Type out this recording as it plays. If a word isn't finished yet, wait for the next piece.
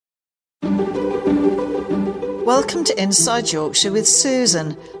Welcome to Inside Yorkshire with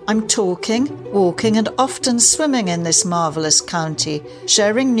Susan. I'm talking, walking and often swimming in this marvellous county,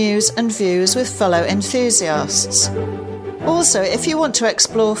 sharing news and views with fellow enthusiasts. Also, if you want to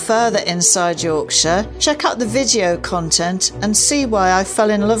explore further inside Yorkshire, check out the video content and see why I fell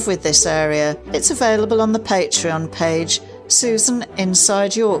in love with this area. It's available on the Patreon page, Susan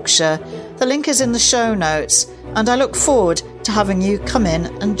Inside Yorkshire. The link is in the show notes, and I look forward to having you come in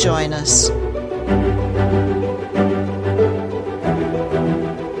and join us.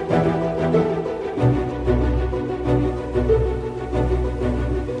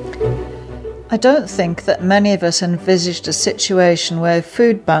 I don't think that many of us envisaged a situation where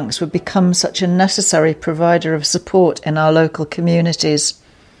food banks would become such a necessary provider of support in our local communities.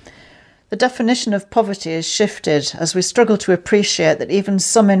 The definition of poverty has shifted as we struggle to appreciate that even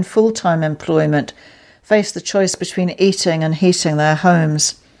some in full-time employment face the choice between eating and heating their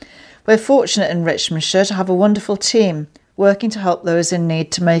homes. We're fortunate in Richmondshire to have a wonderful team working to help those in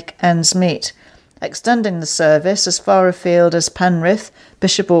need to make ends meet, extending the service as far afield as Penrith,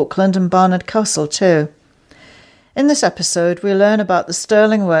 Bishop Auckland and Barnard Castle too. In this episode, we learn about the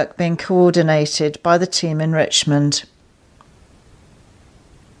sterling work being coordinated by the team in Richmond.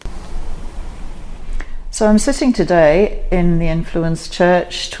 So I'm sitting today in the Influence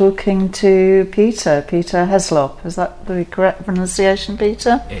Church talking to Peter Heslop. Is that the correct pronunciation,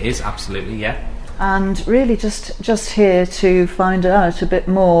 Peter? It is, absolutely, yeah. And really just here to find out a bit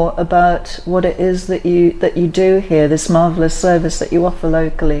more about what it is that you do here, this marvellous service that you offer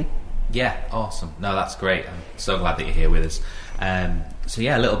locally. Yeah, awesome. No, that's great. I'm so glad that you're here with us. So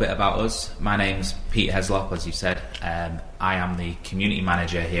yeah, a little bit about us. My name's Peter Heslop, as you said. I am the community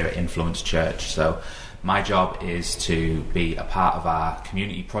manager here at Influence Church. So my job is to be a part of our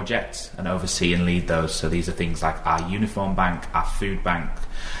community projects and oversee and lead those. So these are things like our uniform bank, our food bank,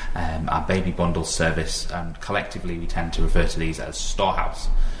 our baby bundle service, and collectively we tend to refer to these as Storehouse.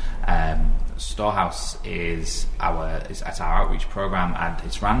 Storehouse is our outreach program, and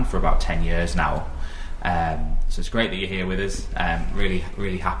it's ran for about 10 years now. So it's great that you're here with us.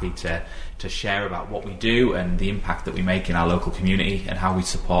 Really happy to share about what we do and the impact that we make in our local community and how we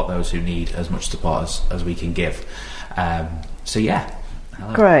support those who need as much support as we can give. So yeah.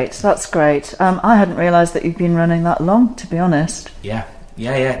 Hello. Great, that's great. I hadn't realised that you've been running that long, to be honest. Yeah.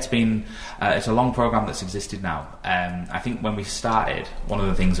 It's been it's a long program that's existed now. I think when we started, one of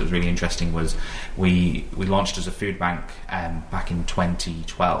the things that was really interesting was we launched as a food bank back in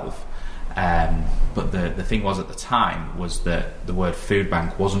 2012. But the thing was at the time was that the word food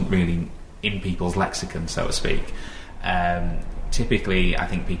bank wasn't really in people's lexicon, so to speak. Typically, I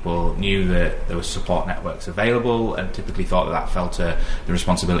think people knew that there were support networks available and typically thought that fell to the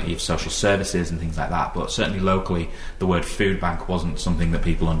responsibility of social services and things like that. But certainly locally, the word food bank wasn't something that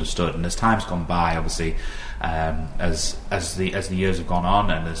people understood. And as time's gone by, obviously, as the years have gone on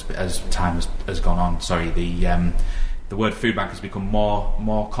and as time has gone on, the word food bank has become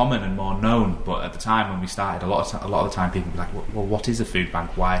more common and more known. But at the time when we started, a lot of the time people would be like, well, what is a food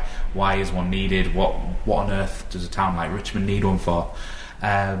bank? Why is one needed? What on earth does a town like Richmond need one for?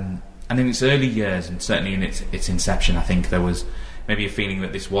 And in its early years, and certainly in its inception, I think there was maybe a feeling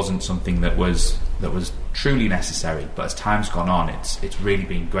that this wasn't something that was truly necessary. But as time's gone on, it's really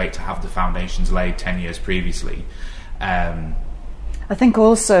been great to have the foundations laid 10 years previously. I think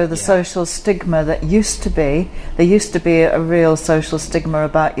also the social stigma that there used to be a real social stigma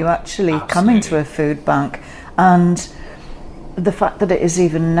about you actually coming to a food bank, and the fact that it is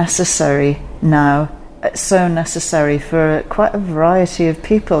even necessary now, it's so necessary for quite a variety of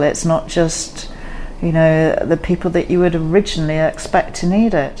people. It's not just, the people that you would originally expect to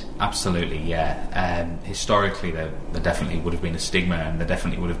need it. Absolutely, yeah. Historically, there definitely would have been a stigma, and there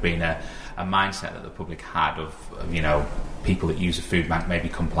definitely would have been a mindset that the public had of people that use a food bank maybe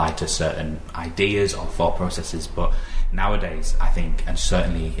comply to certain ideas or thought processes. But nowadays, I think, and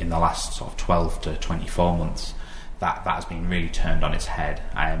certainly in the last sort of 12 to 24 months, that has been really turned on its head.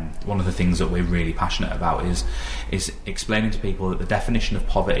 One of the things that we're really passionate about is explaining to people that the definition of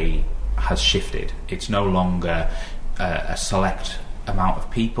poverty has shifted. It's no longer a select amount of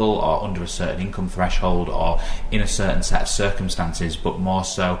people or under a certain income threshold or in a certain set of circumstances, but more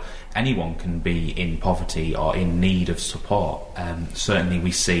so anyone can be in poverty or in need of support. Certainly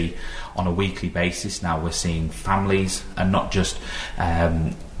we see on a weekly basis now, we're seeing families, and not just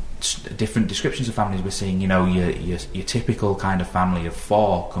different descriptions of families. We're seeing your typical kind of family of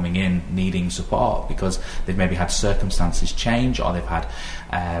 4 coming in needing support because they've maybe had circumstances change, or they've had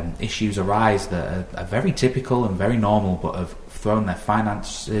issues arise that are very typical and very normal, but have thrown their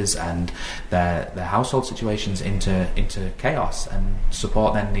finances and their household situations into chaos, and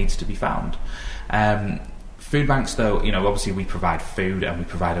support then needs to be found. Food banks, though, obviously we provide food and we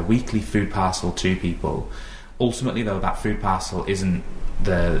provide a weekly food parcel to people. Ultimately, though, that food parcel isn't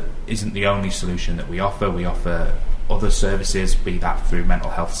the only solution that we offer. We offer other services, be that through mental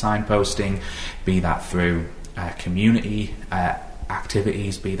health signposting, be that through community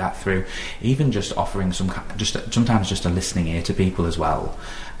activities, be that through even just offering sometimes just a listening ear to people as well.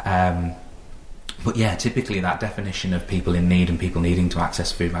 But yeah, typically that definition of people in need and people needing to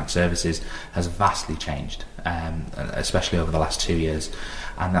access food bank services has vastly changed, especially over the last 2 years,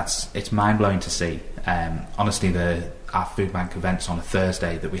 and it's mind-blowing to see. Honestly, our food bank events on a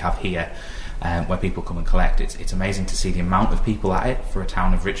Thursday that we have here, where people come and collect, it's amazing to see the amount of people at it for a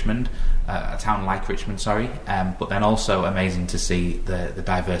town like Richmond, but then also amazing to see the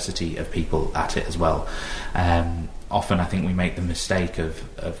diversity of people at it as well. Often I think we make the mistake of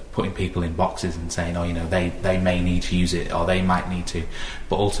putting people in boxes and saying, they may need to use it or they might need to,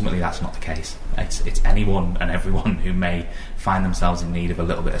 but ultimately that's not the case. It's anyone and everyone who may find themselves in need of a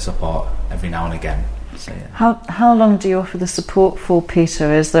little bit of support every now and again. So, yeah. How long do you offer the support for,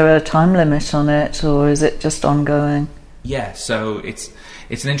 Peter? Is there a time limit on it, or is it just ongoing? Yeah, so it's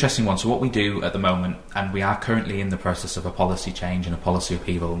an interesting one. So what we do at the moment, and we are currently in the process of a policy change and a policy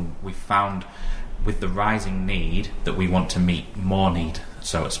upheaval, and we found with the rising need that we want to meet more need,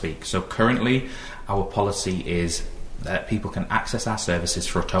 so to speak. So currently our policy is that people can access our services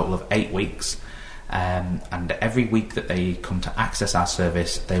for a total of 8 weeks, and every week that they come to access our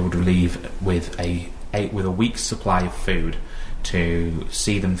service, they would leave with a week's supply of food to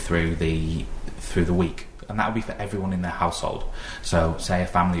see them through the week. And that would be for everyone in their household. So say a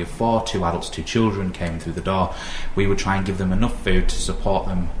family of 4, 2 adults, 2 children came through the door, we would try and give them enough food to support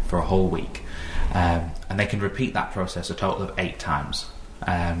them for a whole week. And they can repeat that process a total of 8 times.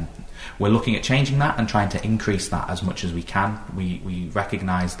 We're looking at changing that and trying to increase that as much as we can. We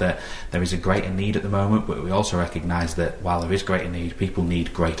recognise that there is a greater need at the moment, but we also recognise that while there is greater need, people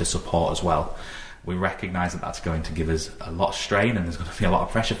need greater support as well. We recognise that that's going to give us a lot of strain and there's going to be a lot of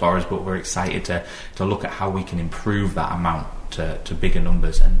pressure for us, but we're excited to look at how we can improve that amount to bigger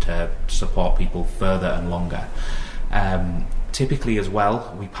numbers and to support people further and longer. Typically as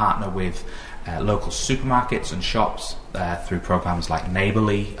well, we partner with local supermarkets and shops through programs like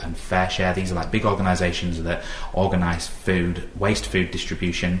Neighbourly and FareShare. These are like big organisations that organise waste food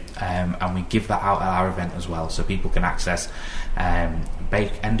distribution, and we give that out at our event as well, so people can access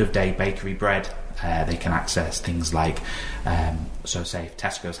end of day bakery bread. They can access things like, so say if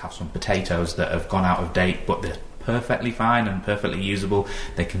Tesco's have some potatoes that have gone out of date but they're perfectly fine and perfectly usable,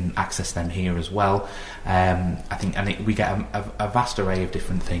 they can access them here as well. We get a vast array of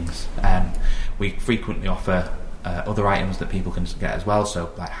different things. We frequently offer other items that people can get as well,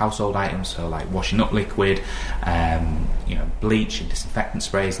 so like household items, so like washing up liquid, bleach and disinfectant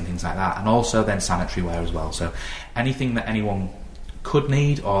sprays and things like that, and also then sanitary ware as well. So anything that anyone could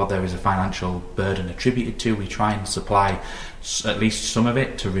need or there is a financial burden attributed to, we try and supply at least some of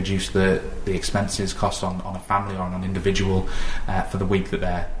it to reduce the expenses cost on a family or on an individual for the week that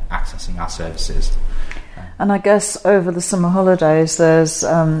they're accessing our services. And I guess over the summer holidays there's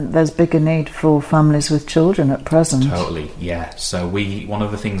bigger need for families with children at present. Totally, yeah. So one of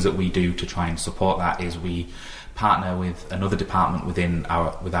the things that we do to try and support that is we partner with another department within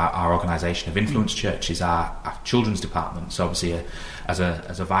our organisation of Influence Church, is our children's department. So obviously, as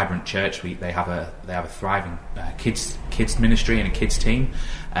a vibrant church, they have a thriving kids ministry and a kids team.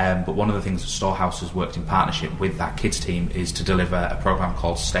 But one of the things that Storehouse has worked in partnership with that kids team is to deliver a program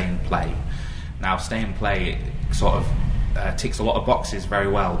called Stay and Play. Now, Stay and Play sort of ticks a lot of boxes very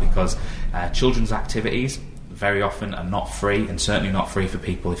well, because children's activities very often are not free, and certainly not free for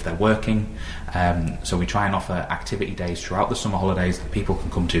people if they're working. So we try and offer activity days throughout the summer holidays that people can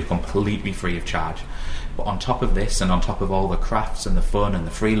come to completely free of charge. But on top of this, and on top of all the crafts and the fun and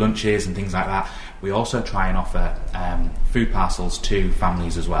the free lunches and things like that, we also try and offer food parcels to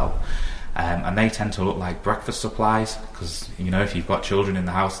families as well. And they tend to look like breakfast supplies, because if you've got children in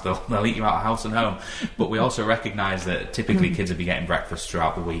the house, they'll eat you out of house and home. But we also recognise that typically kids will be getting breakfast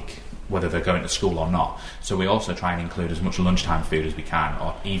throughout the week, whether they're going to school or not. So we also try and include as much lunchtime food as we can,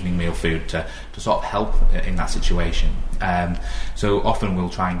 or evening meal food, to sort of help in that situation. So often we'll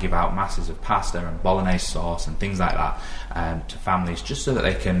try and give out masses of pasta and bolognese sauce and things like that to families, just so that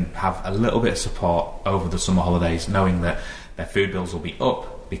they can have a little bit of support over the summer holidays, knowing that their food bills will be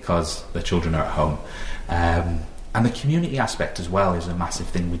up because their children are at home. And the community aspect as well is a massive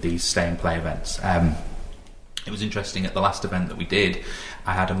thing with these Stay and Play events. It was interesting, at the last event that we did,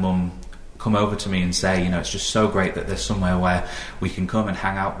 I had a mum come over to me and say, it's just so great that there's somewhere where we can come and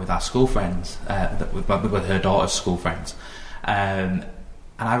hang out with our school friends, with her daughter's school friends. And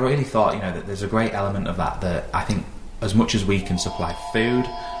I really thought, that there's a great element of that I think as much as we can supply food,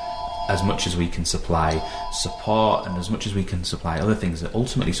 as much as we can supply support, and as much as we can supply other things, that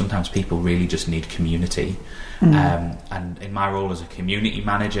ultimately sometimes people really just need community. And in my role as a community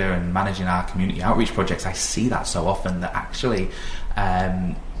manager and managing our community outreach projects, I see that so often, that actually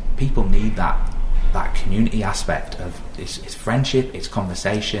people need that community aspect of it's friendship, it's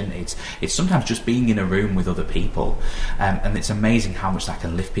conversation, it's sometimes just being in a room with other people, and it's amazing how much that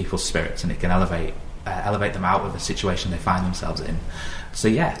can lift people's spirits, and it can elevate them out of the situation they find themselves in. So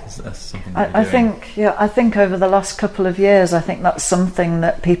that's something that I think over the last couple of years, I think that's something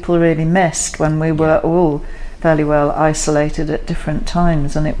that people really missed when we were all fairly well isolated at different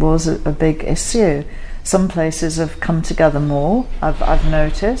times, and it was a big issue. Some places have come together more, I've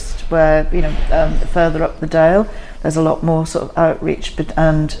noticed, where further up the Dale there's a lot more sort of outreach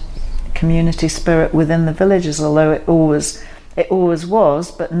and community spirit within the villages, although it always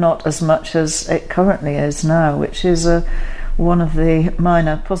was, but not as much as it currently is now, which is one of the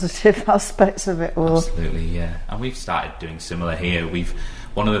minor positive aspects of it all. Absolutely, yeah. And we've started doing similar here.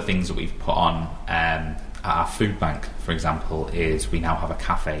 One of the things that we've put on at our food bank, for example, is we now have a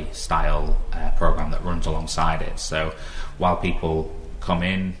cafe style program that runs alongside it. So while people come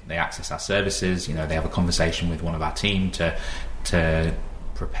in, they access our services, they have a conversation with one of our team to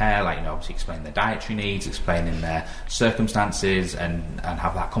prepare, obviously explain their dietary needs, explaining their circumstances, and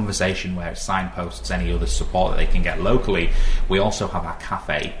have that conversation where it signposts any other support that they can get locally. We also have our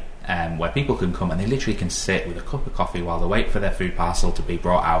cafe where people can come and they literally can sit with a cup of coffee while they wait for their food parcel to be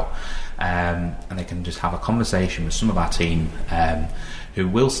brought out, and they can just have a conversation with some of our team who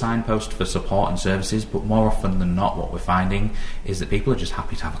will signpost for support and services. But more often than not, what we're finding is that people are just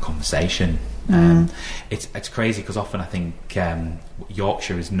happy to have a conversation. It's crazy, because often I think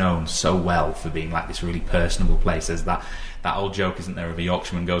Yorkshire is known so well for being like this really personable place. There's that old joke, isn't there, of a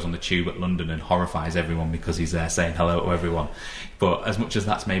Yorkshireman goes on the tube at London and horrifies everyone because he's there saying hello to everyone. But as much as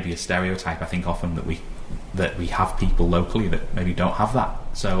that's maybe a stereotype, I think often that we have people locally that maybe don't have that.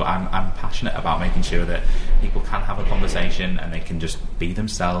 So I'm passionate about making sure that people can have a conversation and they can just be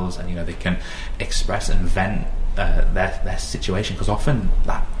themselves, and they can express and vent their situation, because often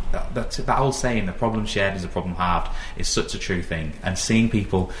that old saying, the problem shared is a problem halved, is such a true thing. And seeing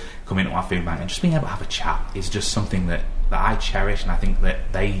people come into our food bank and just being able to have a chat is just something that I cherish, and I think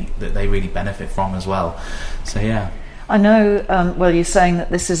that they really benefit from as well. So yeah. I know, you're saying that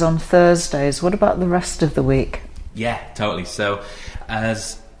this is on Thursdays. What about the rest of the week? Yeah, totally. So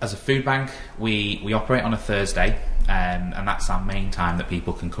as a food bank, we operate on a Thursday, and that's our main time that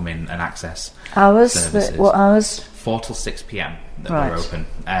people can come in and access hours. Services. What hours? 4 till 6 p.m. that Right. we're open.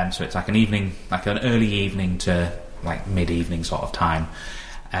 So it's like an evening, like an early evening to like mid-evening sort of time.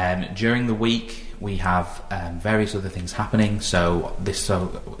 During the week, we have various other things happening. So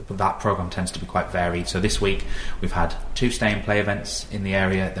that program tends to be quite varied. So this week we've had 2 stay and play events in the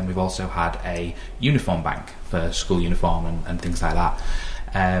area. Then we've also had a uniform bank for school uniform and things like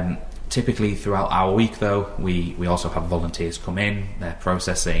that. Typically throughout our week, though, we also have volunteers come in. They're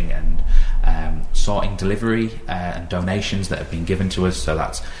processing and sorting delivery and donations that have been given to us. So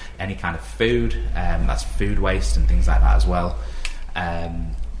that's any kind of food, that's food waste and things like that as well.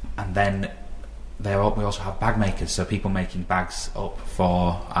 And then we also have bag makers, so people making bags up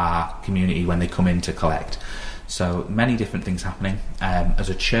for our community when they come in to collect. So many different things happening. As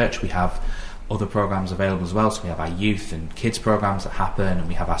a church, we have other programs available as well. So we have our youth and kids programs that happen, and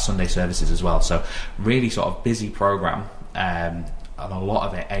we have our Sunday services as well. So really sort of busy program, and a lot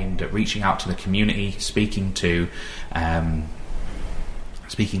of it aimed at reaching out to the community, speaking to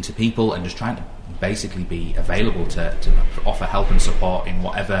people, and just trying to basically be available to offer help and support in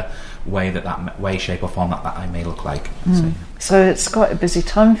whatever way, shape or form that may look like. So it's quite a busy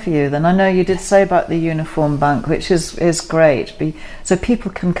time for you then. I know you did say about the uniform bank, which is great. So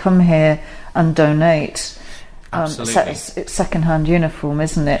people can come here and donate. It's second-hand uniform,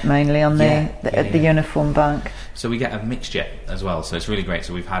 isn't it, mainly on the uniform bank? So we get a mixture as well, so it's really great.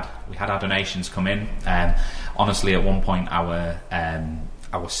 So we had our donations come in. Honestly, at one point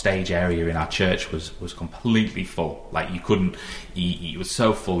our stage area in our church was completely full. Like it was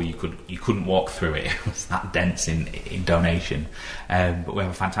so full you couldn't walk through it. It was that dense in donation. But we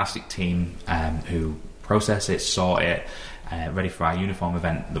have a fantastic team who process it, sort it, ready for our uniform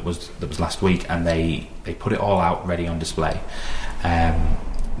event that was last week, and they put it all out ready on display.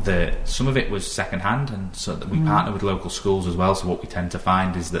 some of it was second-hand, and so that we partner with local schools as well. So what we tend to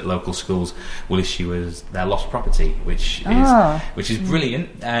find is that local schools will issue us their lost property, which is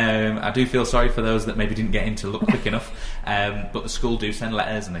brilliant. I do feel sorry for those that maybe didn't get in to look quick enough, but the school do send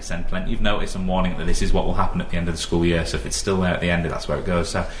letters, and they send plenty of notice and warning that this is what will happen at the end of the school year. So if it's still there at the end, that's where it goes.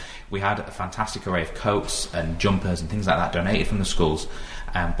 So we had a fantastic array of coats and jumpers and things like that donated from the schools.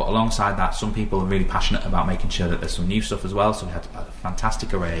 But alongside that, some people are really passionate about making sure that there's some new stuff as well. So we had a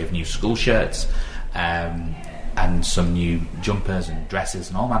fantastic array of new school shirts and some new jumpers and dresses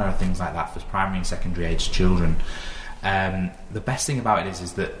and all manner of things like that for primary and secondary age children. The best thing about it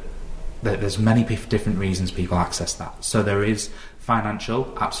is that there's many different reasons people access that. So there is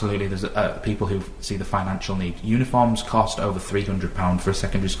financial, absolutely. There's people who see the financial need. Uniforms cost over £300 for a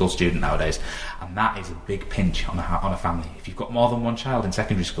secondary school student nowadays, and that is a big pinch on a family. If you've got more than one child in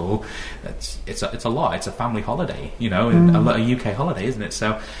secondary school, it's a lot. It's a family holiday, a UK holiday, isn't it?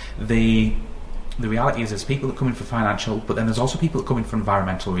 So the reality is there's people that come in for financial, but then there's also people that come in for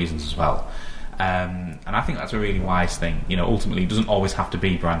environmental reasons as well. And I think that's a really wise thing. Ultimately, it doesn't always have to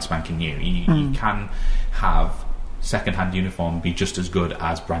be brand spanking new. You can have second-hand uniform be just as good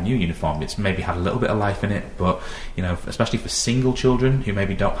as brand new uniform. It's maybe had a little bit of life in it, but especially for single children who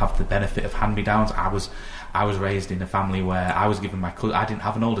maybe don't have the benefit of hand-me-downs. I was raised in a family where I was given I didn't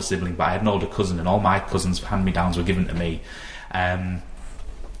have an older sibling, but I had an older cousin, and all my cousins' hand-me-downs were given to me.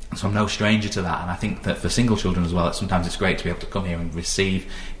 So I'm no stranger to that, and I think that for single children as well, sometimes it's great to be able to come here and receive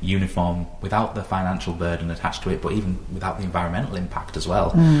uniform without the financial burden attached to it, but even without the environmental impact as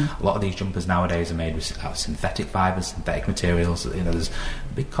well. A lot of these jumpers nowadays are made out of synthetic fibres, synthetic materials. There's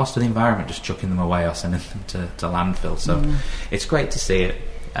a big cost to the environment just chucking them away or sending them to landfill. So it's great to see it.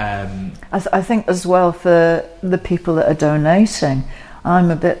 I think as well for the people that are donating,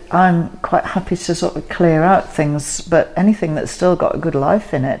 I'm quite happy to sort of clear out things, but anything that's still got a good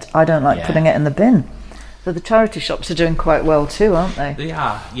life in it, I don't like putting it in the bin. So the charity shops are doing quite well too, aren't they? They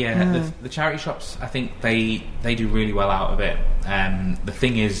are, yeah. The charity shops, I think they do really well out of it. The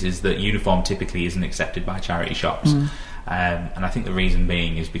thing is that uniform typically isn't accepted by charity shops, and I think the reason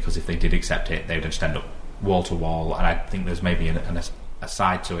being is because if they did accept it, they would just end up wall to wall. And I think there's maybe a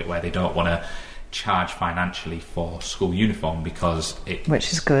side to it where they don't want to charge financially for school uniform because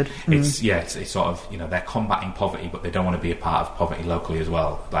which is good. It's sort of they're combating poverty, but they don't want to be a part of poverty locally as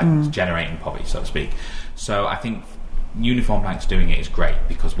well, like generating poverty, so to speak. So I think Uniform Banks doing it is great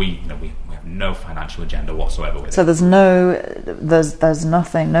because we have no financial agenda whatsoever with it. So there's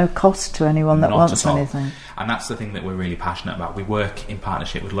nothing, no cost to anyone that wants anything. And that's the thing that we're really passionate about. We work in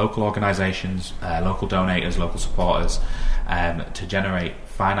partnership with local organisations, local donators, local supporters, to generate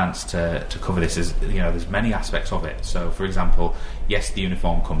finance to cover this. There's many aspects of it. So, for example, yes, the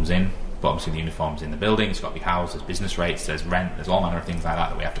uniform comes in, but obviously the uniform's in the building, it's got to be housed, there's business rates, there's rent, there's all manner of things like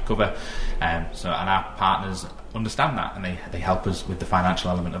that we have to cover. And our partners understand that, and they help us with the financial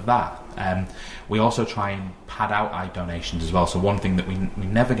element of that. We also try and pad out our donations as well. So one thing that we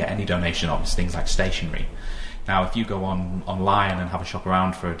never get any donation of is things like stationery. Now, if you go online and have a shop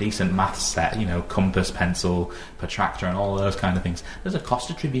around for a decent maths set, compass, pencil, protractor, and all those kind of things, there's a cost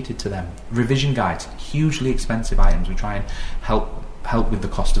attributed to them. Revision guides, hugely expensive items. We try and help with the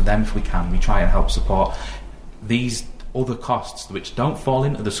cost of them if we can. We try and help support these other costs which don't fall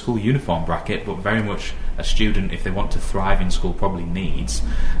into the school uniform bracket, but very much a student, if they want to thrive in school, probably needs.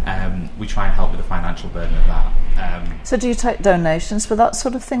 We try and help with the financial burden of that. So do you take donations for that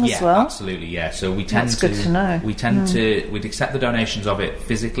sort of thing as well? Yeah, absolutely, yeah. So we tend That's good to know. We'd accept the donations of it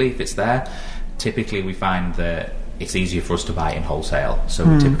physically if it's there. Typically we find that it's easier for us to buy it in wholesale. So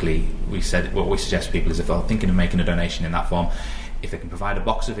what we suggest to people is if they're thinking of making a donation in that form, if they can provide a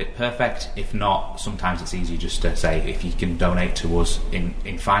box of it, perfect. If not, sometimes it's easy just to say, if you can donate to us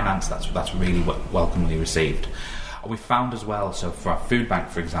in finance, that's really welcomely received. We've found as well, so for our food bank,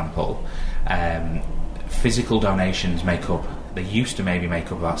 for example, physical donations they used to maybe make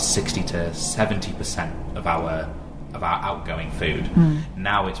up about 60 to 70% of our outgoing food.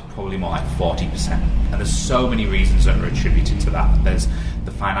 Now it's probably more like 40%, and there's so many reasons that are attributed to that. There's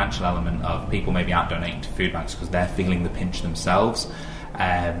the financial element of people maybe aren't donating to food banks because they're feeling the pinch themselves,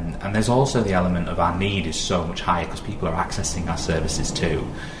 and there's also the element of our need is so much higher because people are accessing our services too.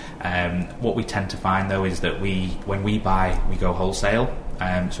 What we tend to find though is that when we buy, we go wholesale,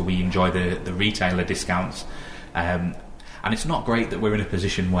 so we enjoy the retailer discounts. And it's not great that we're in a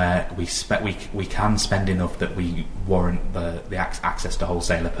position where we can spend enough that we warrant the access to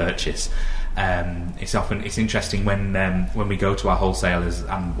wholesaler purchase. It's interesting when we go to our wholesalers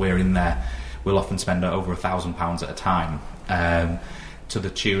and we're in there, we'll often spend over £1,000 at a time to the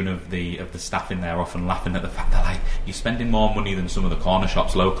tune of the staff in there often laughing at the fact that, like, you're spending more money than some of the corner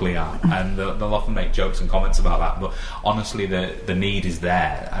shops locally are, and they'll often make jokes and comments about that. But honestly, the need is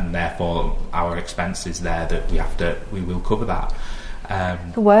there, and therefore our expense is there that we will cover that.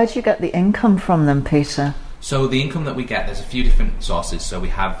 Where do you get the income from then, Peter? So the income that we get, there's a few different sources. So we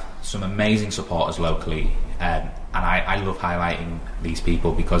have some amazing supporters locally, and I love highlighting these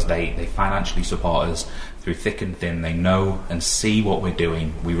people because they financially support us through thick and thin. They know and see what we're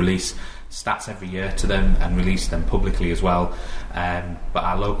doing. We release stats every year to them and release them publicly as well. But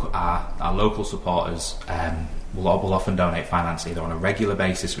our local supporters will often donate finance either on a regular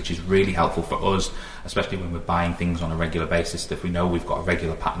basis, which is really helpful for us, especially when we're buying things on a regular basis, that we know we've got a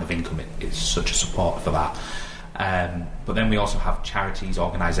regular pattern of income. It's such a support for that. But then we also have charities,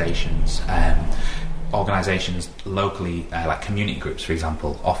 organisations locally, like community groups, for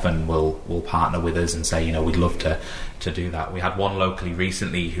example, often will partner with us and say, we'd love to do that. We had one locally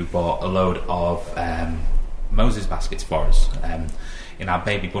recently who bought a load of Moses baskets for us. In our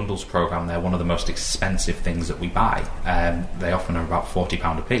baby bundles programme, they're one of the most expensive things that we buy. They often are about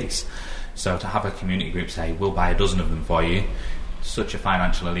 £40 a piece. So to have a community group say, we'll buy a dozen of them for you, such a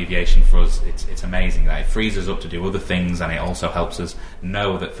financial alleviation for us. It's amazing. It frees us up to do other things, and it also helps us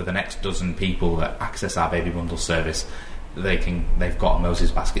know that for the next dozen people that access our baby bundle service, they've got a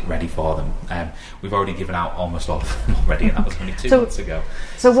Moses basket ready for them. We've already given out almost all of them already, and that was only 2 months ago.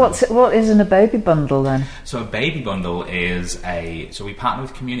 So what is in a baby bundle then? So a baby bundle is so we partner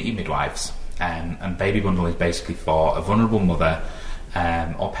with community midwives, and baby bundle is basically for a vulnerable mother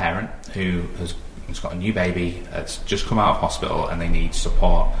or parent who has got a new baby that's just come out of hospital, and they need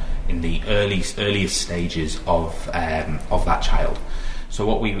support in the earliest stages of that child. So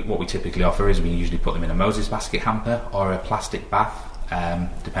what we typically offer is we usually put them in a Moses basket hamper or a plastic bath,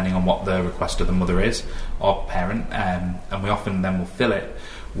 depending on what the request of the mother is or parent, and we often then will fill it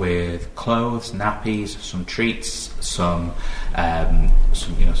with clothes, nappies, some treats, some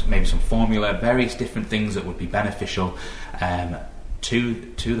maybe some formula, various different things that would be beneficial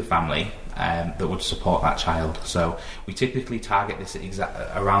to the family. That would support that child. So we typically target this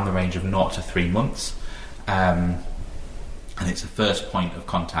at around the range of 0 to 3 months, and it's a first point of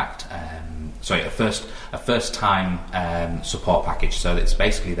contact. A first time support package. So it's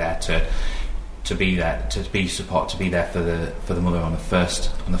basically there to be there for the mother on the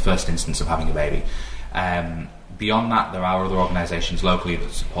first instance of having a baby. Beyond that, there are other organisations locally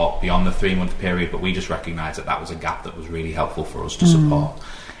that support beyond the 3-month period, but we just recognised that was a gap that was really helpful for us to support.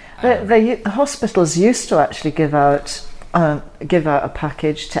 The hospitals used to actually give out a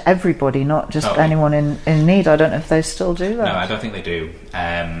package to everybody, not just anyone in need. I don't know if they still do that. No, I don't think they do.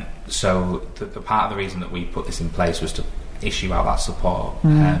 So the part of the reason that we put this in place was to issue out that support.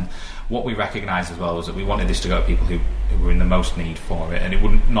 What we recognised as well was that we wanted this to go to people who were in the most need for it, and it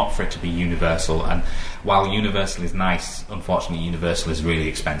wouldn't not for it to be universal. And while universal is nice, unfortunately universal is really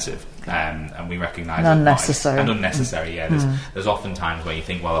expensive, and we recognise and unnecessary. There's often times where you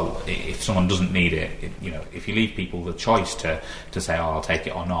think, well, if someone doesn't need it, if you leave people the choice to say, oh, I'll take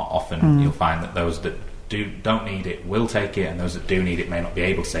it or not, often you'll find that those that don't need it will take it, and those that do need it may not be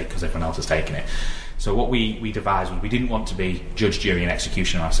able to take it because everyone else has taken it. So what we devised was we didn't want to be judge, jury and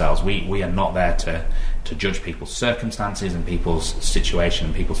executioner ourselves. We are not there to judge people's circumstances and people's situation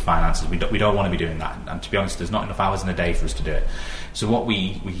and people's finances. We don't want to be doing that. And to be honest, there's not enough hours in a day for us to do it. So what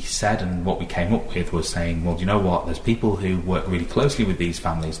we said and what we came up with was saying, well, you know what? There's people who work really closely with these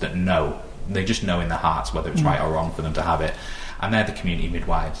families that know. They just know in their hearts whether it's right or wrong for them to have it. And they're the community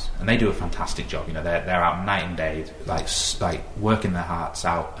midwives, and they do a fantastic job. They're out night and day, like working their hearts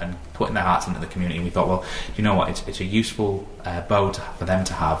out and putting their hearts into the community. And we thought, well, you know what? It's a useful bow for them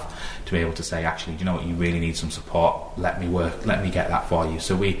to have, to be able to say, actually, you know what? You really need some support. Let me get that for you.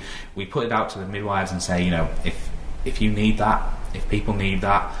 So we put it out to the midwives and say, if you need that, if people need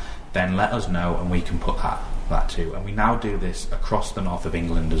that, then let us know, and we can put that too. And we now do this across the north of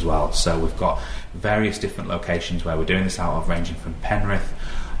England as well. So we've got various different locations where we're doing this out of, ranging from Penrith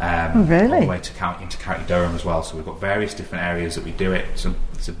all the way to County Durham as well. So we've got various different areas that we do it. So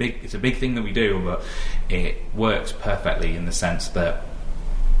it's a big thing that we do, but it works perfectly in the sense that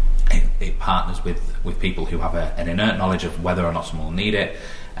it partners with people who have an inert knowledge of whether or not someone will need it,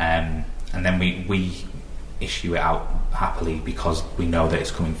 and then we issue it out happily because we know that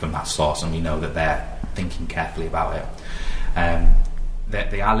it's coming from that source, and we know that they're thinking carefully about it.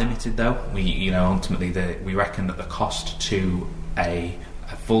 They are limited though. Ultimately we reckon that the cost to a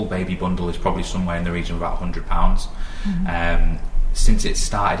full baby bundle is probably somewhere in the region of about £100. Since it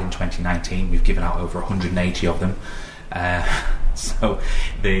started in 2019, we've given out over 180 of them. So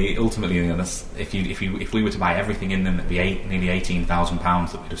ultimately, if we were to buy everything in them, it'd be nearly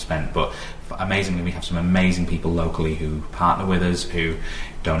 £18,000 that we'd have spent. But amazingly, we have some amazing people locally who partner with us, who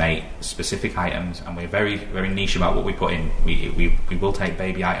donate specific items, and we're very, very niche about what we put in. We will take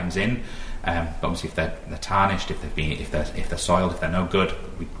baby items in. But obviously, if they're tarnished, if they're soiled, if they're no good,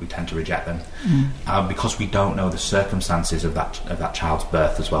 we tend to reject them because we don't know the circumstances of that child's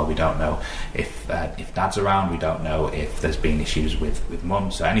birth as well. We don't know if dad's around. We don't know if there's been issues with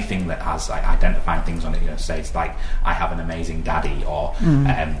mum. So anything that has like identifying things on it, says like I have an amazing daddy, or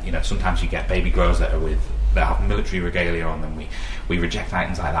sometimes you get baby grows that have military regalia on them. We reject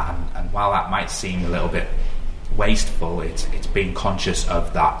items like that, and while that might seem a little bit wasteful, it's being conscious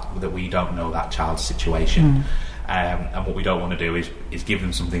of that we don't know that child's situation, and what we don't want to do is give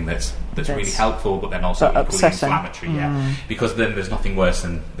them something that's really helpful, but then also equally inflammatory. Because then there's nothing worse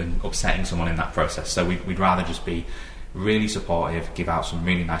than upsetting someone in that process. So we'd rather just be really supportive, give out some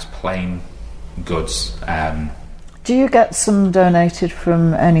really nice plain goods. Do you get some donated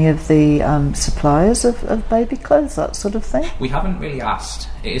from any of the suppliers of baby clothes, that sort of thing? We haven't really asked.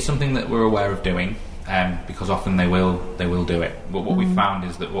 It is something that we're aware of doing. Because often they will do it. But what we found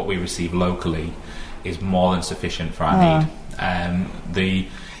is that what we receive locally is more than sufficient for our need.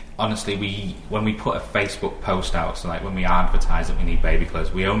 Honestly, when we put a Facebook post out, so like when we advertise that we need baby clothes,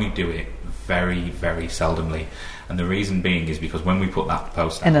 we only do it very, very seldomly. And the reason being is because when we put that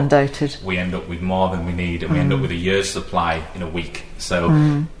post out, inundated, we end up with more than we need, and we end up with a year's supply in a week.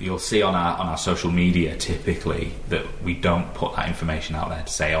 So you'll see on our social media typically that we don't put that information out there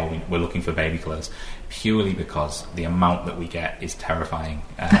to say, we're looking for baby clothes, purely because the amount that we get is terrifying.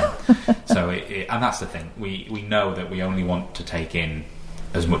 And that's the thing. We know that we only want to take in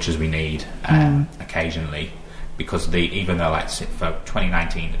as much as we need occasionally. Because even though like for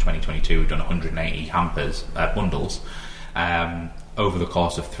 2019 to 2022 we've done 180 hampers, bundles, over the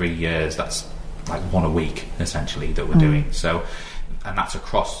course of 3 years, that's like one a week essentially that we're doing. So, and that's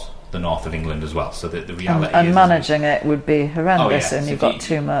across the north of England as well. So the reality and managing it would be horrendous, and you've got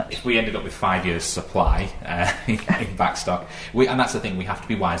too much. If we ended up with 5 years' supply in backstock, and that's the thing, we have to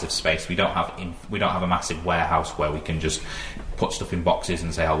be wise of space. We don't have a massive warehouse where we can just put stuff in boxes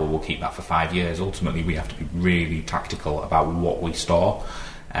and say, we'll keep that for 5 years. Ultimately, we have to be really tactical about what we store.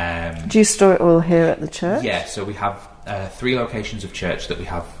 Do you store it all here at the church? Yeah, so we have 3 locations of church that we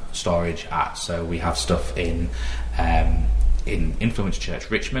have storage at. So we have stuff in Influence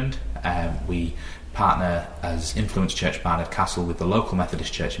Church Richmond. We partner as Influence Church Barnard Castle with the local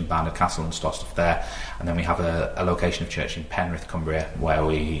Methodist Church in Barnard Castle and store stuff there. And then we have a location of church in Penrith, Cumbria, where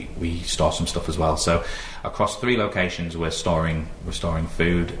we store some stuff as well. So across 3 locations we're storing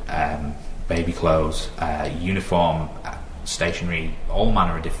food, baby clothes, uniform, stationery, all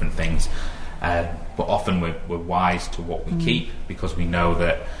manner of different things. But often we're wise to what we keep, because we know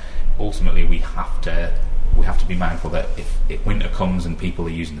that ultimately we have to be mindful that if winter comes and people are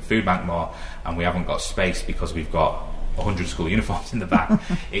using the food bank more and we haven't got space because we've got 100 school uniforms in the back,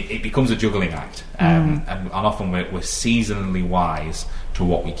 it becomes a juggling act. And often we're seasonally wise to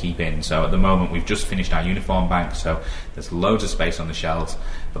what we keep in. So at the moment we've just finished our uniform bank, so there's loads of space on the shelves,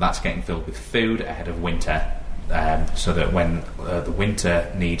 but that's getting filled with food ahead of winter. So that when the winter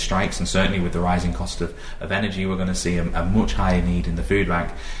need strikes, and certainly with the rising cost of energy, we're going to see a much higher need in the food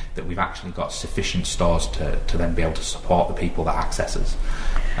bank, that we've actually got sufficient stores to then be able to support the people that access us.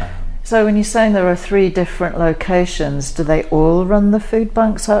 So when you're saying there are 3 different locations, do they all run the food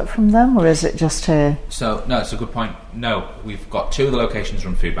banks out from them, or is it just here? So, no, it's a good point. No, we've got 2 of the locations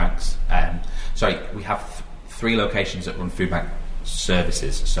run food banks. We have 3 locations that run food bank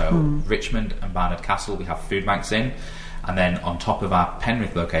services. So Richmond and Barnard Castle we have food banks in, and then on top of our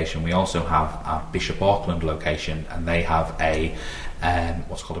Penrith location we also have our Bishop Auckland location, and they have a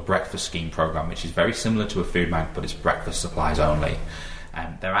what's called a breakfast scheme program, which is very similar to a food bank, but it's breakfast supplies only.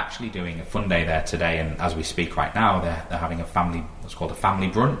 They're actually doing a fun day there today, and as we speak right now they're having what's called a family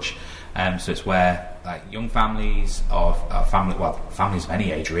brunch. So it's where like young families or families of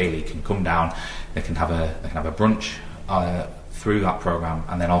any age really can come down. They can have a brunch through that program,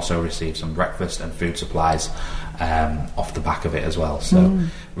 and then also receive some breakfast and food supplies off the back of it as well. So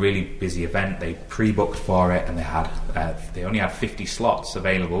really busy event. They pre-booked for it, and they only had 50 slots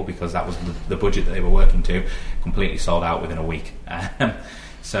available because that was the budget that they were working to. Completely sold out within a week.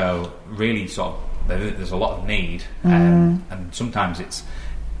 So really there's a lot of need, and sometimes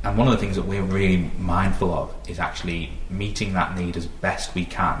and one of the things that we're really mindful of is actually meeting that need as best we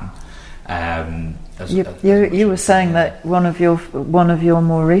can. You were saying that one of your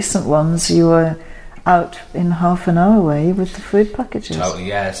more recent ones, you were out in half an hour, were you, with the food packages? Totally,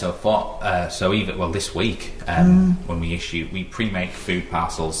 yeah. So this week, when we pre-make food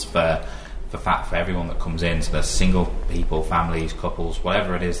parcels for everyone that comes in. So there's single people, families, couples,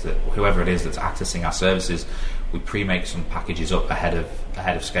 whoever it is that's accessing our services. We pre-make some packages up ahead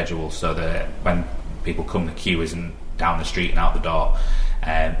of schedule, so that when people come, the queue isn't down the street and out the door.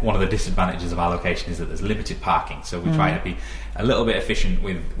 One of the disadvantages of our location is that there's limited parking, so we try to be a little bit efficient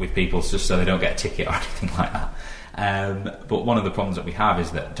with people, just so they don't get a ticket or anything like that. But one of the problems that we have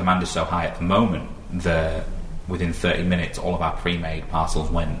is that demand is so high at the moment that within 30 minutes all of our pre-made parcels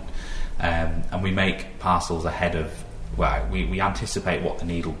went, and we make parcels ahead of, well, we anticipate what the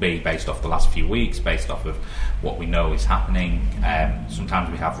need will be based off the last few weeks, based off of what we know is happening.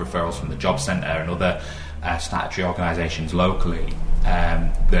 Sometimes we have referrals from the job centre and other statutory organisations locally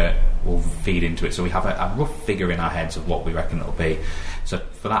that will feed into it. So we have a rough figure in our heads of what we reckon it'll be. So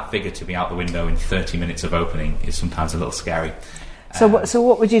for that figure to be out the window in 30 minutes of opening is sometimes a little scary. So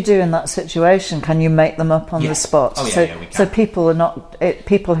what would you do in that situation? Can you make them up on the spot? Oh, yeah, we can. So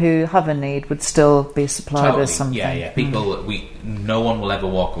people who have a need would still be supplied with something. Yeah. No one will ever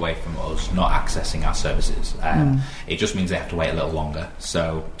walk away from us not accessing our services. It just means they have to wait a little longer.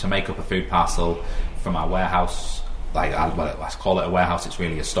 So to make up a food parcel from our warehouse, let's call it a warehouse, it's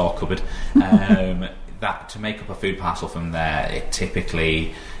really a store cupboard. That to make up a food parcel from there, it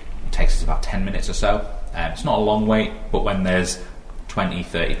typically takes us about 10 minutes or so. It's not a long wait, but when there's 20,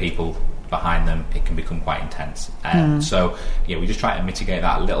 30 people behind them, it can become quite intense. So we just try to mitigate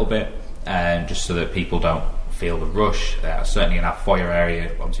that a little bit, just so that people don't feel the rush. Certainly in our foyer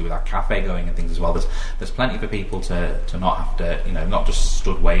area, obviously with our cafe going and things as well, there's plenty for people to not have to, not just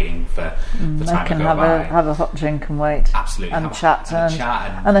stood waiting for time to go by. They can have a hot drink and wait. Absolutely. And chat.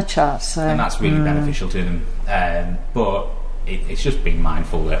 So. And that's really beneficial to them. But it's just being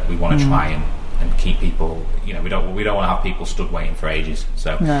mindful that we want to try and keep people, we don't want to have people stood waiting for ages.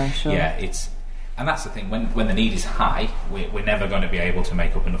 So no, sure. And that's the thing, when the need is high, we're never going to be able to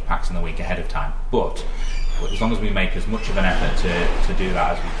make up enough packs in the week ahead of time. But as long as we make as much of an effort to do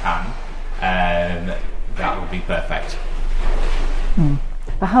that as we can, that will be perfect.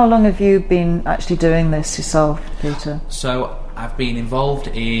 But how long have you been actually doing this yourself, Peter? So I've been involved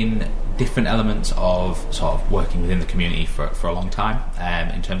in different elements of sort of working within the community for a long time.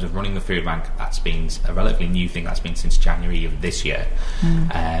 In terms of running the food bank, that's been a relatively new thing. That's been since January of this year.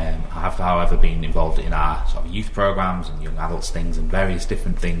 I have, however, been involved in our sort of youth programs and young adults things and various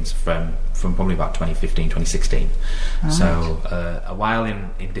different things from probably about 2015, 2016. Right. So a while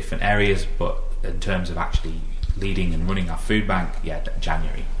in different areas, but in terms of actually leading and running our food bank,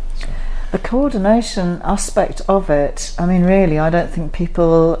 January. So. The coordination aspect of it, I mean, really, I don't think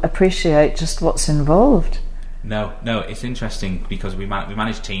people appreciate just what's involved. No, it's interesting because we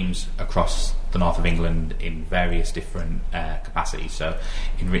manage teams across the north of England in various different capacities. So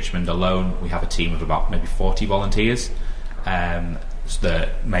in Richmond alone, we have a team of about maybe 40 volunteers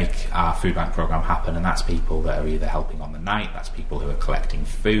that make our food bank programme happen, and that's people that are either helping on the night, that's people who are collecting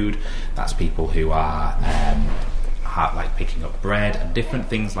food, that's people who are like picking up bread and different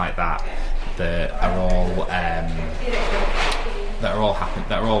things like that are all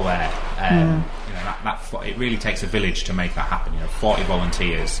there. It really takes a village to make that happen. 40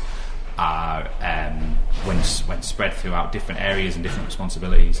 volunteers are when spread throughout different areas and different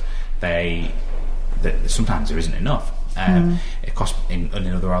responsibilities, sometimes there isn't enough. It costs in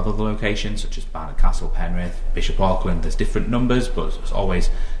other locations such as Barnard Castle, Penrith, Bishop Auckland, there's different numbers, but it's always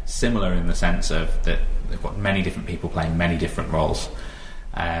similar in the sense of that they've got many different people playing many different roles.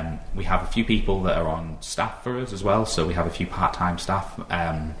 We have a few people that are on staff for us as well, so we have a few part-time staff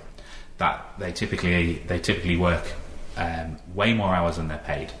that they typically work way more hours than they're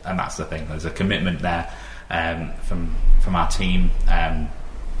paid, and that's the thing. There's a commitment there from our team.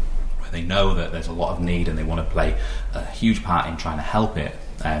 They know that there's a lot of need and they want to play a huge part in trying to help it.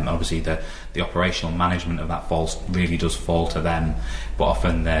 Obviously the operational management of that really does fall to them, but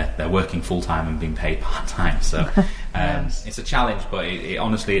often they're working full-time and being paid part-time. So yes. It's a challenge, but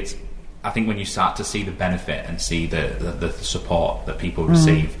honestly, I think when you start to see the benefit and see the support that people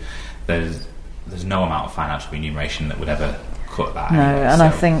receive, there's no amount of financial remuneration that would ever cut that. No, anyway, and I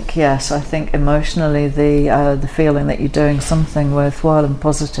think emotionally the feeling that you're doing something worthwhile and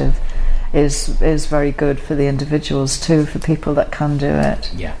positive is very good for the individuals too, for people that can do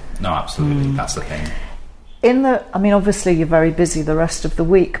it. Yeah, no, absolutely, that's the thing. Obviously you're very busy the rest of the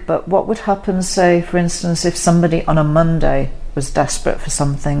week, but what would happen, say, for instance, if somebody on a Monday was desperate for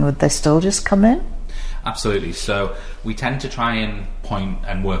something, would they still just come in? Absolutely. So we tend to try and point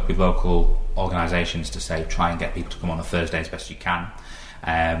and work with local organisations to say try and get people to come on a Thursday as best you can.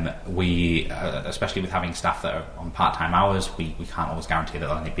 We, especially with having staff that are on part-time hours, we can't always guarantee that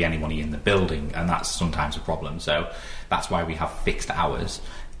there'll be anybody in the building, and that's sometimes a problem. So that's why we have fixed hours.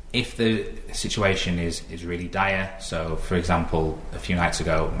 If the situation is really dire, so for example, a few nights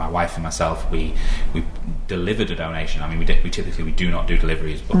ago, my wife and myself, we delivered a donation. I mean, we typically do not do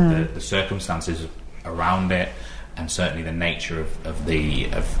deliveries, but the circumstances around it, and certainly the nature of the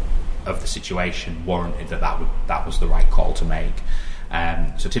situation warranted that was the right call to make.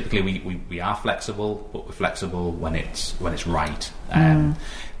 So typically we are flexible, but we're flexible when it's right.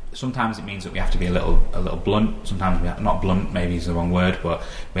 Sometimes it means that we have to be a little blunt. Sometimes not blunt, maybe is the wrong word, but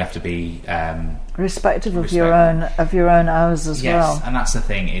we have to be respectful of your own hours as well. Yes, and that's the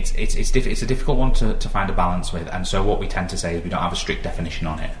thing. It's a difficult one to find a balance with. And so what we tend to say is we don't have a strict definition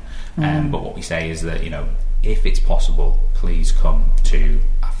on it. But what we say is that, if it's possible, please come to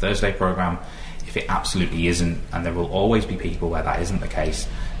our Thursday programme. If it absolutely isn't, and there will always be people where that isn't the case,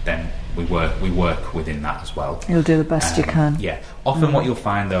 then we work within that as well. You'll do the best you can. Yeah. Often what you'll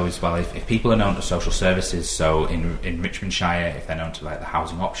find though as well, if people are known to social services, so in Richmond Shire, if they're known to like the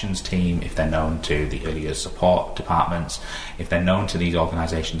housing options team, if they're known to the early years support departments, if they're known to these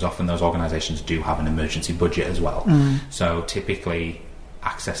organisations, often those organisations do have an emergency budget as well. So typically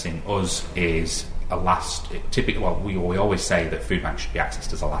accessing us is a last. We always say that food banks should be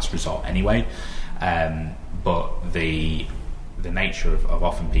accessed as a last resort anyway, but the nature of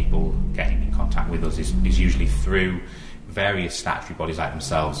often people getting in contact with us is usually through various statutory bodies like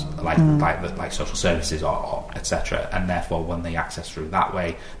themselves, like social services or etc. And therefore, when they access through that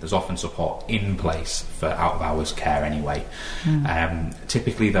way, there's often support in place for out of hours care anyway.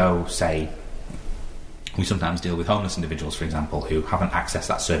 Typically, though, say we sometimes deal with homeless individuals, for example, who haven't accessed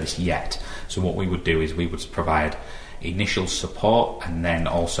that service yet. So what we would do is we would provide initial support and then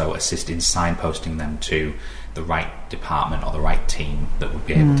also assist in signposting them to the right department or the right team that would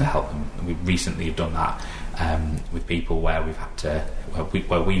be able to help them. And we recently have done that with people where we've had to,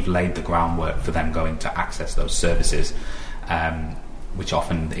 where we've laid the groundwork for them going to access those services, which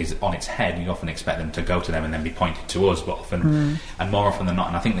often is on its head. You often expect them to go to them and then be pointed to us, but often, and more often than not,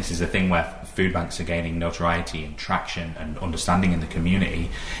 and I think this is the thing where food banks are gaining notoriety and traction and understanding in the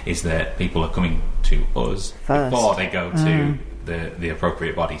community, is that people are coming to us first before they go to the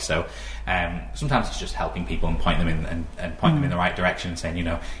appropriate body. So sometimes it's just helping people and point them in the right direction, saying,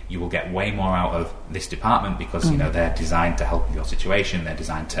 you will get way more out of this department because they're designed to help with your situation. They're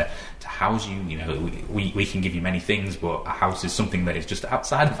designed to house you. We can give you many things, but a house is something that is just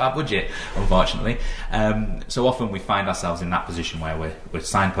outside of our budget, unfortunately. So often we find ourselves in that position where we're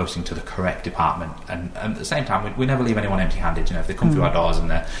signposting to the correct department, and at the same time we never leave anyone empty-handed. If they come through our doors and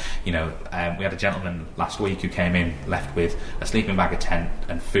they're, we had a gentleman last week who came in left with a sleeping bag, a tent,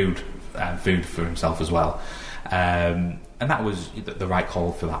 and food for himself as well. And that was the right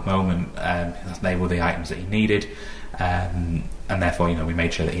call for that moment. They were the items that he needed, and therefore, we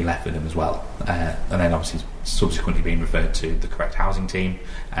made sure that he left with them as well. And then obviously subsequently being referred to the correct housing team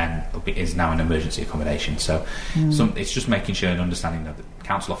and is now in emergency accommodation. So it's just making sure and understanding that the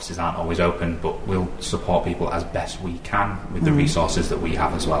council offices aren't always open, but we'll support people as best we can with the resources that we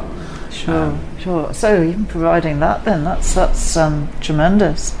have as well. Sure. So even providing that, then that's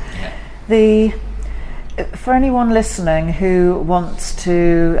tremendous. Yeah. For anyone listening who wants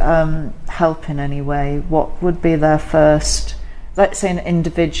to help in any way, what would be their first, let's say an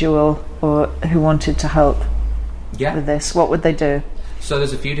individual or who wanted to help with this, what would they do? So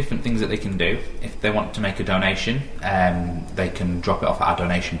there's a few different things that they can do. If they want to make a donation, they can drop it off at our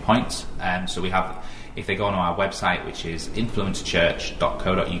donation points. So we have, if they go on our website, which is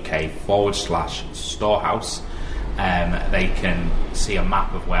influencechurch.co.uk/storehouse, they can see a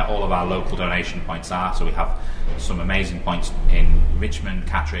map of where all of our local donation points are. So we have some amazing points in Richmond,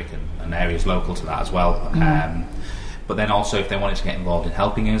 Catterick and areas local to that as well. But then also, if they wanted to get involved in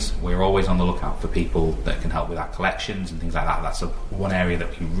helping us, we're always on the lookout for people that can help with our collections and things like that. That's one area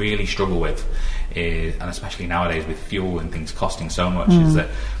that we really struggle with, and especially nowadays with fuel and things costing so much, is that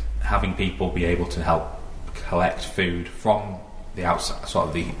having people be able to help collect food from the outside, sort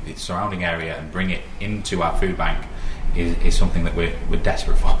of the surrounding area, and bring it into our food bank is something that we're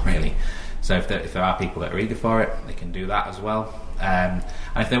desperate for, really. So if there are people that are eager for it, they can do that as well. And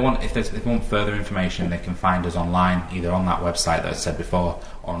if they want further information, they can find us online, either on that website that I said before,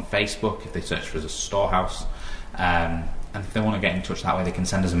 or on Facebook if they search for us as Storehouse. And if they want to get in touch that way, they can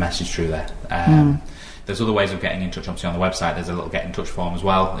send us a message through there. There's other ways of getting in touch. Obviously, on the website, there's a little get in touch form as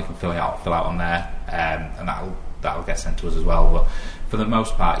well. They can fill out on there, and that'll get sent to us as well. But for the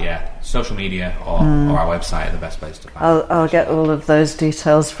most part, social media or our website are the best place to find. I'll get all of those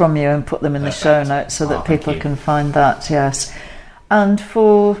details from you and put them in the show notes so that people can find that. Yes. And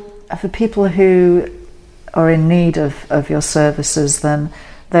for people who are in need of your services, then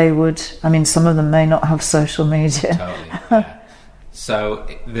they would, I mean, some of them may not have social media. Totally, yeah. So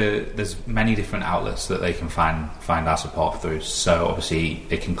there's many different outlets that they can find our support through. So obviously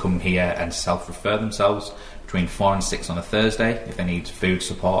they can come here and self-refer themselves between 4 and 6 on a Thursday. If they need food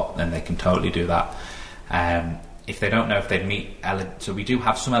support, then they can totally do that. If they don't know if they'd meet, so we do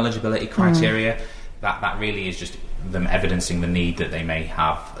have some eligibility criteria. That really is just them evidencing the need that they may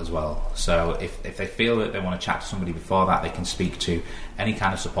have as well. So if they feel that they want to chat to somebody before that, they can speak to any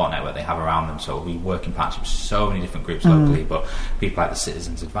kind of support network they have around them. So we work in partnership with so many different groups locally, but people like the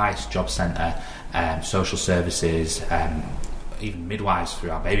Citizens Advice, Job Centre, social services, even midwives through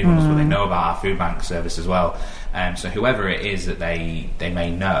our baby bonus, but they know about our food bank service as well. So whoever it is that they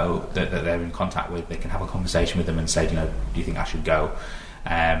may know that they're in contact with, they can have a conversation with them and say, do you think I should go?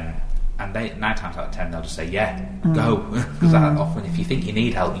 And 9 times out of 10 they'll just say, yeah, go. Because often if you think you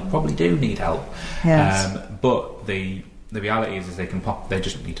need help, you probably do need help. Yes. But the reality is they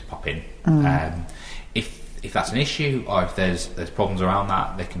just need to pop in. If that's an issue, or if there's problems around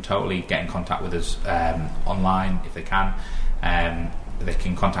that, they can totally get in contact with us online if they can. They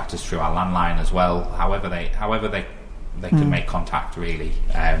can contact us through our landline as well. However they can make contact, really.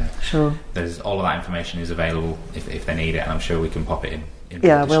 Sure. There's all of that information is available if they need it, and I'm sure we can pop it in.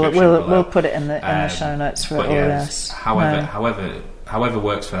 Yeah, we'll put it in the show notes for it all. Yes. However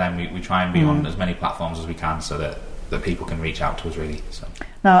works for them, we try and be on as many platforms as we can, so that people can reach out to us, really. So.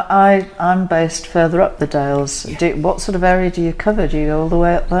 Now, I'm based further up the Dales. Yeah. What sort of area do you cover? Do you go all the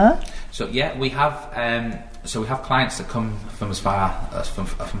way up there? So yeah, we have. So we have clients that come from as far as from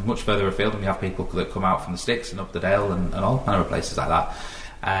much further afield, and we have people that come out from the sticks and up the Dale and all kind of places like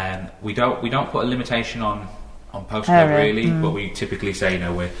that. We don't put a limitation on postcode really, but we typically say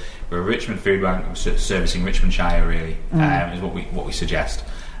we're a Richmond food bank servicing Richmondshire really is what we suggest.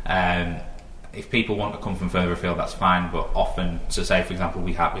 If people want to come from further afield, that's fine, but often, so say for example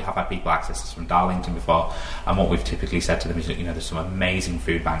we have had people access us from Darlington before, and what we've typically said to them is that there's some amazing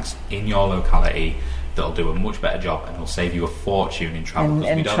food banks in your locality that'll do a much better job and will save you a fortune in travel,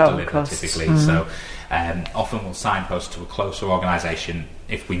 because we don't deliver costs. Typically. So often we'll signpost to a closer organisation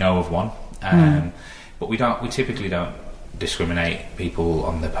if we know of one, but we typically don't discriminate people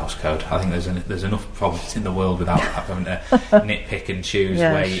on the postcode. I think there's enough problems in the world without having to nitpick and choose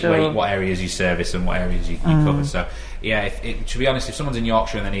what areas you service and what areas you cover. So yeah, to be honest, if someone's in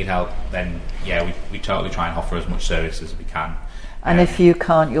Yorkshire and they need help, then yeah, we totally try and offer as much service as we can. And if you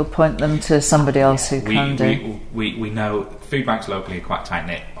can't, you'll point them to somebody else who can do. We know food banks locally are quite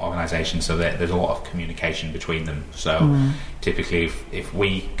tight-knit organisations, so there's a lot of communication between them. So typically if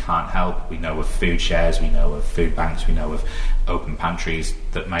we can't help, we know of food shares, we know of food banks, we know of open pantries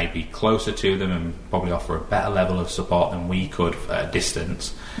that may be closer to them and probably offer a better level of support than we could at a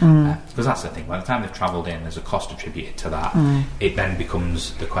distance. Because that's the thing, by the time they've travelled in, there's a cost attributed to that. It then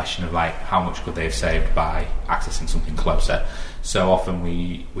becomes the question of how much could they have saved by accessing something closer. So often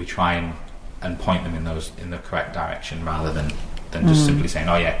we try and point them in the correct direction, rather than just simply saying,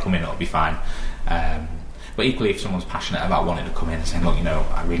 oh yeah, come in, it'll be fine. But equally, if someone's passionate about wanting to come in and saying, look,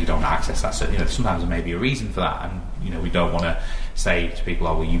 I really don't access that, so sometimes there may be a reason for that, and we don't want to say to people,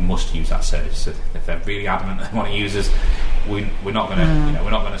 oh well, you must use that service. So if they're really adamant they want to use us, we're not going to we're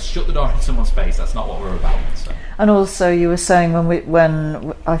not going to shut the door in someone's face. That's not what we're about. So. And also, you were saying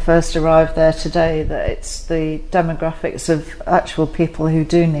when I first arrived there today that it's the demographics of actual people who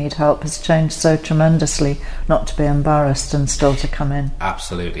do need help has changed so tremendously, not to be embarrassed and still to come in.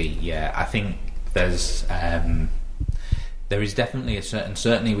 Absolutely, yeah. I think there is definitely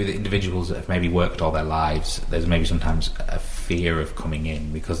certainly with individuals that have maybe worked all their lives, there's maybe sometimes a fear of coming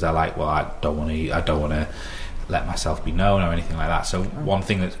in because they're like, well, I don't want to let myself be known or anything like that. So one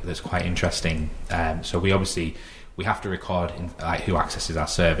thing that's quite interesting, so we have to record who accesses our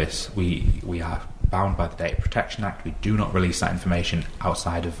service. We are bound by the Data Protection Act. We do not release that information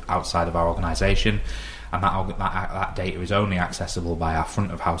outside of our organisation, and that data is only accessible by our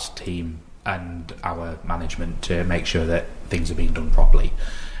front of house team and our management to make sure that things are being done properly.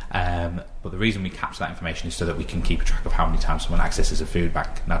 But the reason we capture that information is so that we can keep a track of how many times someone accesses a food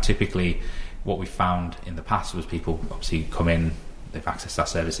bank. Now, typically, what we found in the past was people obviously come in, they've accessed our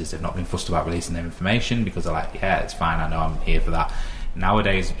services, they've not been fussed about releasing their information because they're like, yeah, it's fine, I know I'm here for that.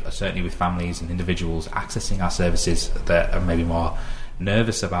 Nowadays, certainly with families and individuals accessing our services that are maybe more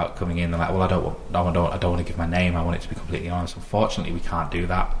nervous about coming in, they're like, well, I don't want to give my name, I want it to be completely honest. Unfortunately, we can't do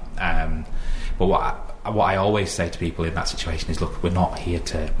that. But what I always say to people in that situation is, look, we're not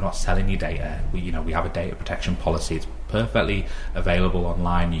selling you data. We have a data protection policy. It's perfectly available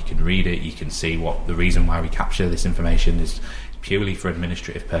online. You can read it, you can see what the reason why we capture this information is purely for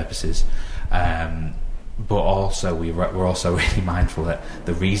administrative purposes. But also we're also really mindful that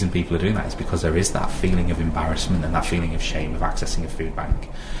the reason people are doing that is because there is that feeling of embarrassment and that feeling of shame of accessing a food bank.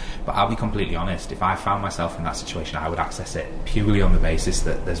 But I'll be completely honest, if I found myself in that situation, I would access it purely on the basis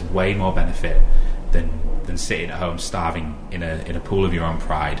that there's way more benefit than sitting at home starving in a pool of your own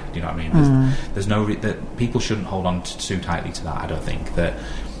pride. Do you know what I mean? There's no that people shouldn't hold on too tightly to that. I don't think that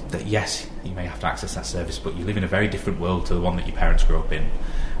yes, you may have to access that service, but you live in a very different world to the one that your parents grew up in.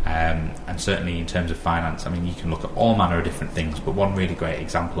 And certainly in terms of finance, I mean, you can look at all manner of different things, but one really great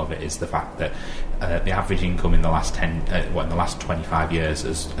example of it is the fact that the average income in the last 25 years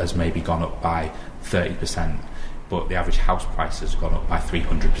has maybe gone up by 30%, but the average house price has gone up by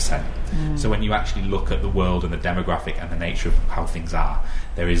 300%. So when you actually look at the world and the demographic and the nature of how things are,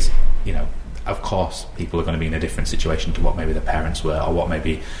 there is, of course, people are going to be in a different situation to what maybe their parents were or what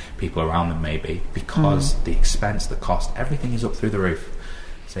maybe people around them may be, because the expense, the cost, everything is up through the roof.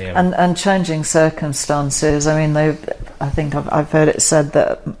 So, yeah. And changing circumstances. I mean, I think I've heard it said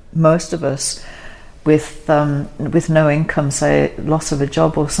that most of us with no income, say loss of a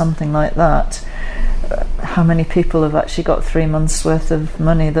job or something like that, how many people have actually got 3 months worth of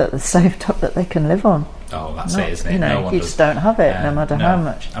money that they've saved up that they can live on? Oh, that's it, isn't it? No one you just don't have it, no matter how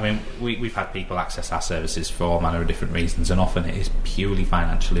much. I mean, we've had people access our services for all manner of different reasons, and often it is purely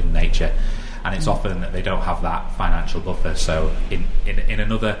financial in nature, and it's often that they don't have that financial buffer. So in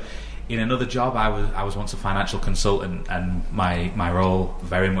another job, I was once a financial consultant, and my role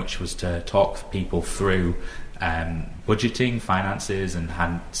very much was to talk people through budgeting, finances,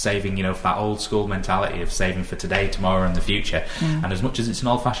 and saving, for that old school mentality of saving for today, tomorrow and the future. And as much as it's an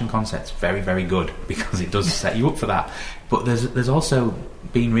old-fashioned concept, it's very, very good because it does set you up for that. But there's also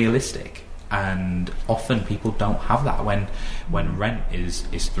being realistic, and often people don't have that when rent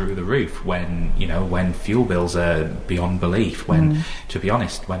is through the roof, when fuel bills are beyond belief, when to be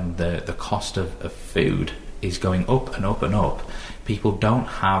honest, when the cost of food is going up and up and up. People don't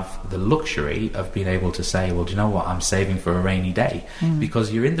have the luxury of being able to say, well, do you know what, I'm saving for a rainy day,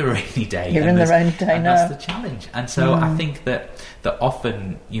 because you're in the rainy day. You're in the rainy day now. That's the challenge. And so I think that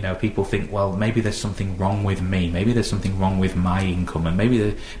often, people think, well, maybe there's something wrong with me, maybe there's something wrong with my income, and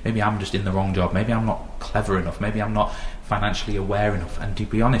maybe I'm just in the wrong job, maybe I'm not clever enough, maybe I'm not financially aware enough. And to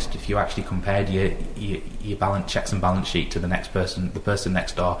be honest, if you actually compared your balance checks and balance sheet to the person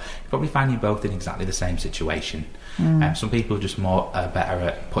next door, you probably find you both in exactly the same situation. Some people are just better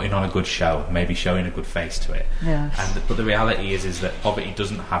at putting on a good show, maybe showing a good face to it. Yes. But the reality is that poverty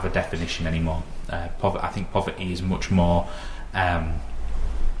doesn't have a definition anymore. I think poverty is much more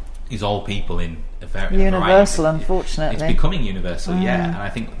is all people in a very universal. Unfortunately, it's becoming universal. And I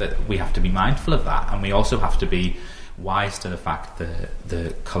think that we have to be mindful of that, and we also have to be wise to the fact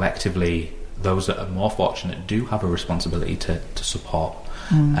that collectively those that are more fortunate do have a responsibility to support.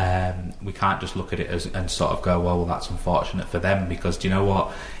 We can't just look at it and sort of go, well, that's unfortunate for them, because do you know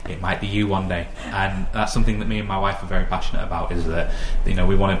what, it might be you one day. And that's something that me and my wife are very passionate about, is that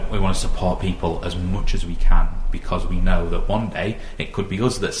we want to support people as much as we can, because we know that one day it could be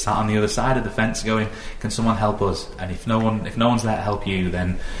us that's sat on the other side of the fence going, can someone help us? And if no one's there to help you,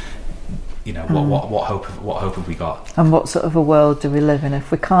 then what hope have we got? And what sort of a world do we live in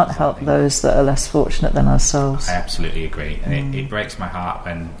if we can't help those that are less fortunate than ourselves? I absolutely agree. And it breaks my heart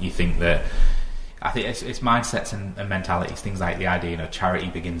when you think that. I think it's mindsets and mentalities, things like the idea, charity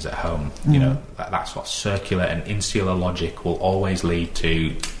begins at home. That's what circular and insular logic will always lead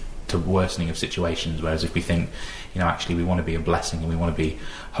to worsening of situations. Whereas if we think, actually we want to be a blessing and we want to be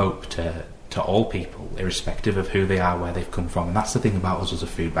hope to all people, irrespective of who they are, where they've come from. And that's the thing about us as a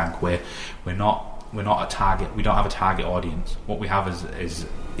food bank, we're not a target. We don't have a target audience. What we have is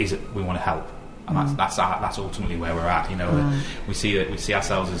we want to help, and that's ultimately where we're at. We see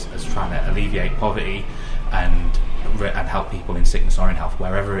ourselves as trying to alleviate poverty and help people in sickness or in health,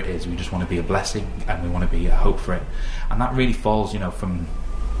 wherever it is. We just want to be a blessing, and we want to be a hope for it. And that really falls,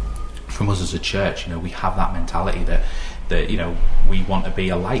 from us as a church. We have that mentality that we want to be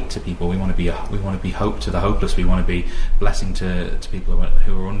a light to people. We want to be hope to the hopeless. We want to be blessing to people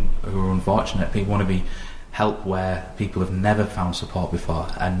who are unfortunate. We want to be help where people have never found support before.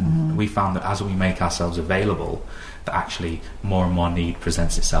 And we found that as we make ourselves available, that actually more and more need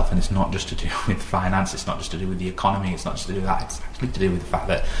presents itself. And it's not just to do with finance. It's not just to do with the economy. It's not just to do with that. It's actually to do with the fact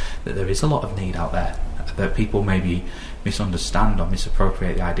that there is a lot of need out there, that people maybe misunderstand or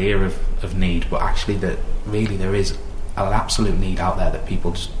misappropriate the idea of need, but actually that really there is an absolute need out there, that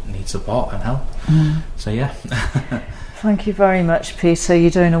people just need support and help. So Thank you very much, Peter.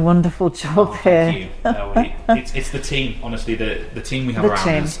 You're doing a wonderful job here. Thank you. No, it's the team. Honestly, the team we have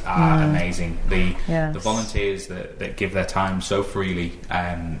around us are amazing. The volunteers that give their time so freely.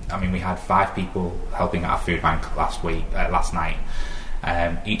 I mean, we had 5 people helping at our food bank last night.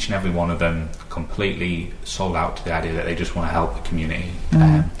 Each and every one of them completely sold out to the idea that they just want to help the community.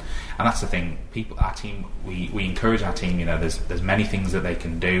 And that's the thing. Our team, we encourage our team. You know, there's many things that they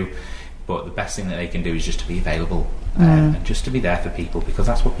can do. But the best thing that they can do is just to be available and just to be there for people, because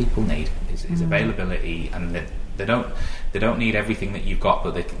that's what people need is availability. And they don't need everything that you've got,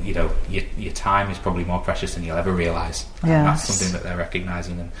 but your time is probably more precious than you'll ever realise. And that's something that they're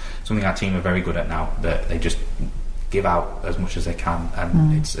recognising, and something our team are very good at now. That they just give out as much as they can,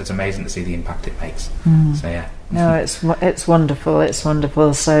 and it's amazing to see the impact it makes. So yeah, no, it's wonderful. It's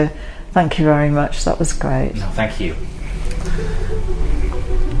wonderful. So thank you very much. That was great. No, thank you.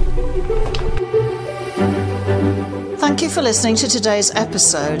 Thank you for listening to today's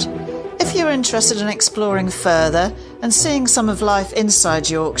episode. If you're interested in exploring further and seeing some of life inside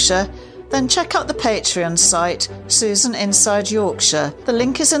Yorkshire, then check out the Patreon site, Susan Inside Yorkshire. The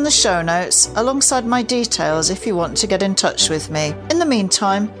link is in the show notes, alongside my details if you want to get in touch with me. In the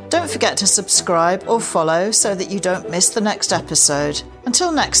meantime, don't forget to subscribe or follow so that you don't miss the next episode.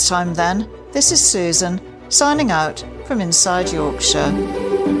 Until next time then, this is Susan, signing out from Inside Yorkshire.